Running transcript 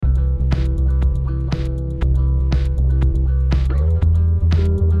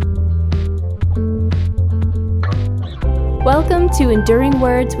Welcome to Enduring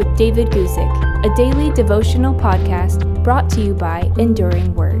Words with David Guzik, a daily devotional podcast brought to you by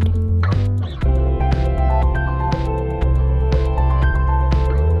Enduring Word.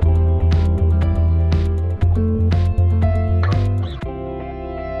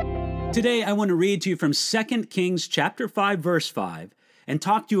 Today, I want to read to you from 2 Kings chapter 5, verse 5, and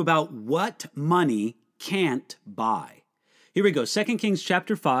talk to you about what money can't buy. Here we go, 2 Kings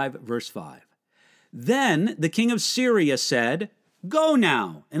chapter 5, verse 5. Then the king of Syria said, "Go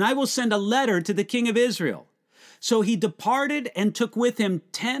now, and I will send a letter to the king of Israel." So he departed and took with him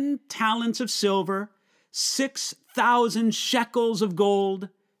 10 talents of silver, 6,000 shekels of gold,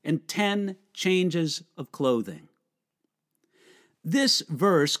 and 10 changes of clothing. This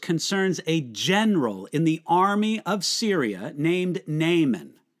verse concerns a general in the army of Syria named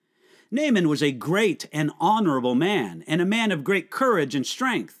Naaman. Naaman was a great and honorable man, and a man of great courage and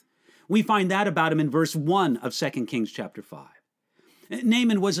strength. We find that about him in verse 1 of 2 Kings chapter 5.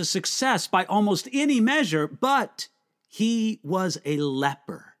 Naaman was a success by almost any measure, but he was a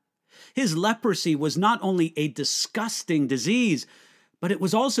leper. His leprosy was not only a disgusting disease, but it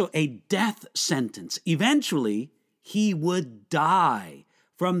was also a death sentence. Eventually, he would die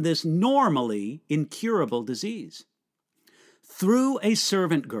from this normally incurable disease. Through a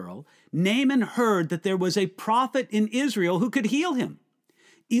servant girl, Naaman heard that there was a prophet in Israel who could heal him.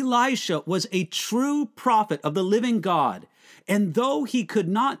 Elisha was a true prophet of the living God, and though he could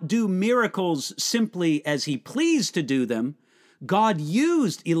not do miracles simply as he pleased to do them, God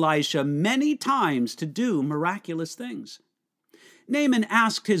used Elisha many times to do miraculous things. Naaman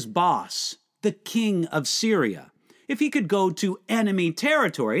asked his boss, the king of Syria, if he could go to enemy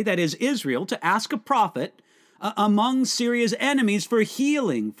territory, that is Israel, to ask a prophet among Syria's enemies for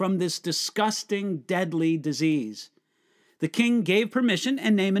healing from this disgusting, deadly disease. The king gave permission,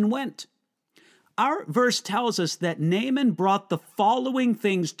 and Naaman went. Our verse tells us that Naaman brought the following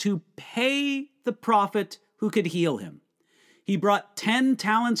things to pay the prophet who could heal him. He brought 10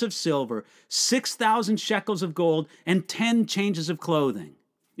 talents of silver, 6,000 shekels of gold, and 10 changes of clothing.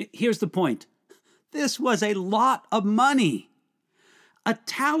 Here's the point. This was a lot of money. A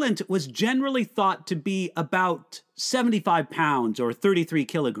talent was generally thought to be about 75 pounds or 33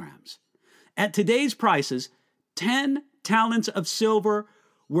 kilograms. At today's prices, 10 talents of silver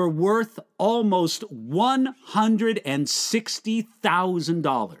were worth almost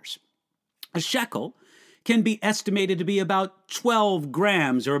 $160,000. A shekel can be estimated to be about 12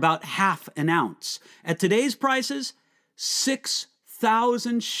 grams or about half an ounce. At today's prices,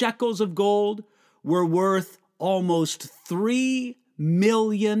 6,000 shekels of gold were worth almost $3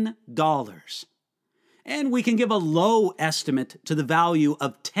 million. And we can give a low estimate to the value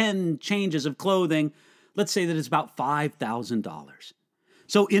of 10 changes of clothing. Let's say that it's about $5,000.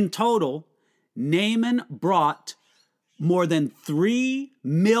 So in total, Naaman brought more than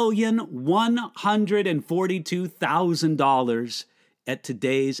 $3,142,000 at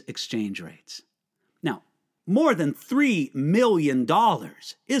today's exchange rates. Now, more than $3 million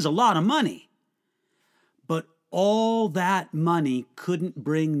is a lot of money. But all that money couldn't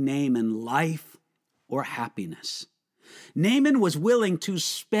bring Naaman life or happiness. Naaman was willing to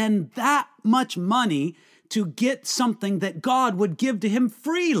spend that much money to get something that God would give to him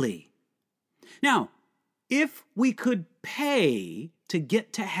freely. Now, if we could pay to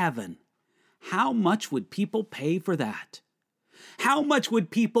get to heaven, how much would people pay for that? How much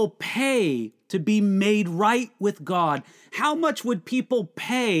would people pay to be made right with God? How much would people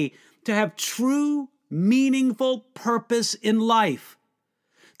pay to have true, meaningful purpose in life?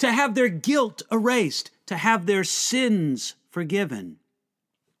 To have their guilt erased, to have their sins forgiven.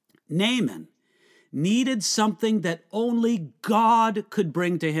 Naaman needed something that only God could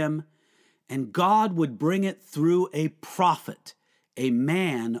bring to him, and God would bring it through a prophet, a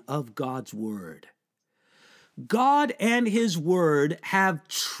man of God's word. God and his word have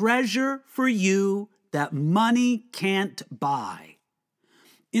treasure for you that money can't buy.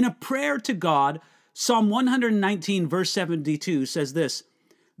 In a prayer to God, Psalm 119, verse 72 says this,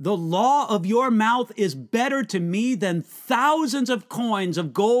 "The law of your mouth is better to me than thousands of coins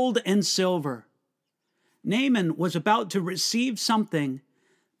of gold and silver." Naaman was about to receive something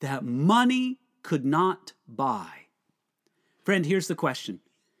that money could not buy. Friend, here's the question.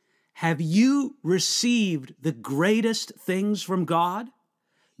 Have you received the greatest things from God?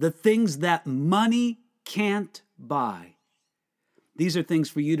 The things that money can't buy? These are things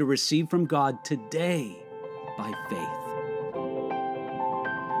for you to receive from God today by faith.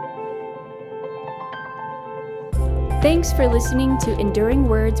 Thanks for listening to Enduring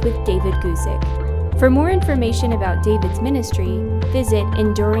Words with David Guzik. For more information about David's ministry, visit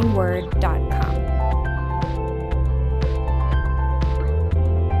enduringword.com.